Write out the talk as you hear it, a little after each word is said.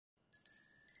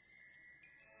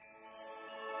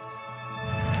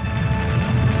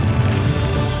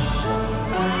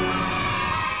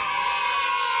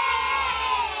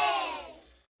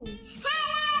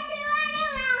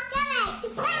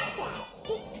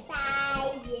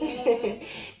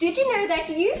Did you know that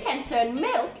you can turn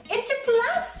milk into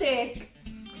plastic?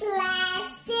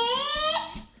 Plastic?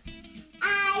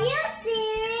 Are you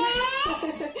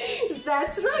serious?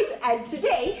 That's right, and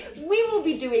today we will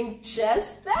be doing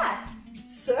just that.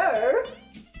 So,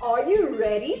 are you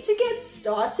ready to get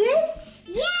started?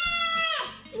 Yes!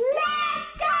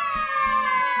 Let's go!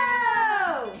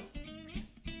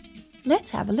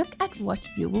 Let's have a look at what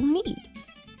you will need.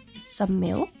 Some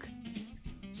milk,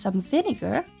 some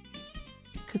vinegar,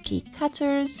 cookie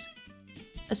cutters,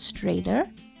 a strainer,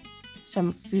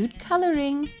 some food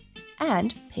coloring,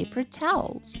 and paper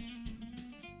towels.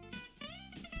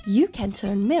 You can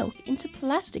turn milk into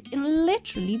plastic in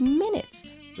literally minutes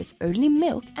with only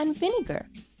milk and vinegar.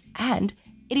 And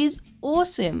it is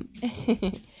awesome!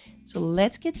 So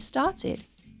let's get started.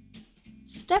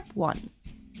 Step 1.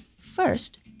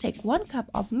 First, take 1 cup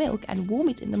of milk and warm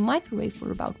it in the microwave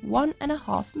for about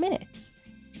 1.5 minutes.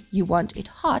 You want it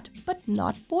hot but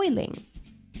not boiling.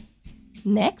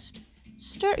 Next,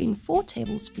 stir in 4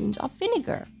 tablespoons of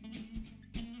vinegar.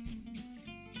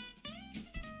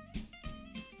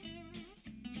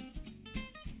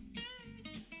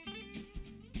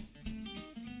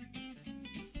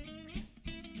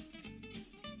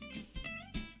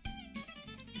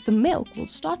 The milk will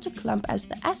start to clump as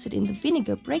the acid in the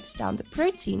vinegar breaks down the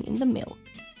protein in the milk.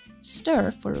 Stir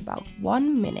for about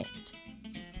 1 minute.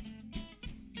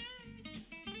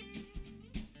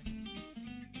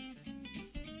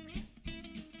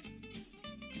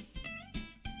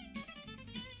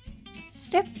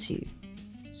 Step 2.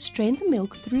 Strain the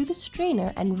milk through the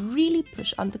strainer and really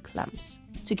push on the clumps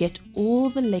to get all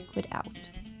the liquid out.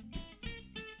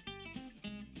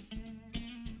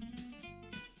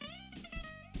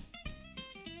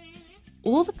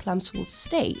 All the clumps will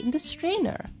stay in the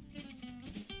strainer.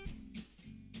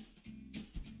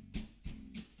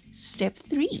 Step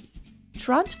 3.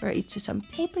 Transfer it to some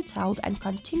paper towels and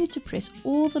continue to press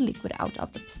all the liquid out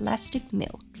of the plastic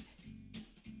milk.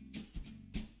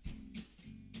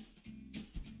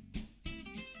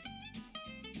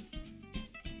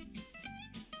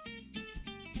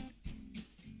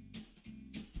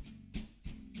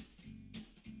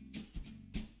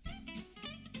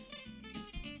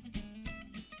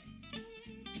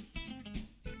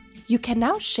 You can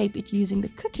now shape it using the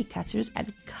cookie cutters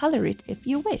and color it if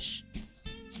you wish.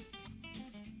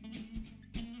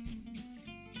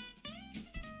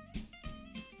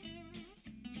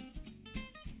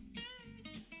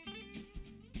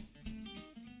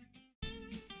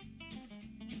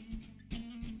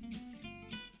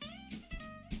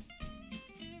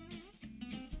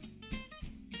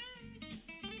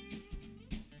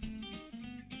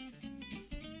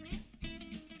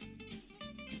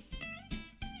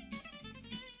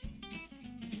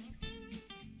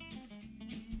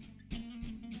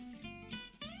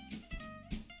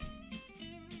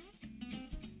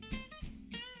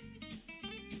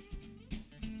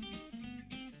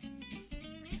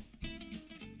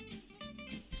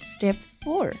 Step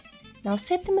 4. Now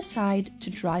set them aside to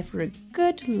dry for a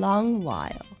good long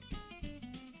while.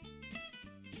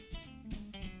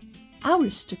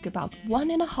 Ours took about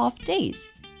 1.5 days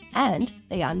and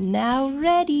they are now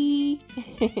ready.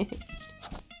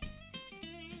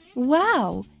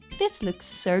 Wow, this looks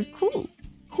so cool.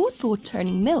 Who thought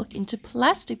turning milk into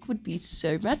plastic would be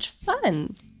so much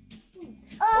fun?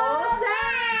 All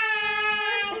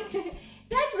done!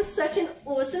 That was such an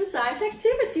awesome science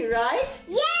activity, right?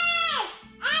 Yes!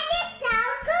 And it's so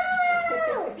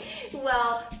cool!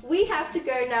 Well, we have to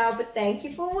go now, but thank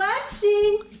you for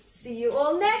watching. See you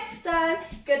all next time.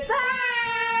 Goodbye!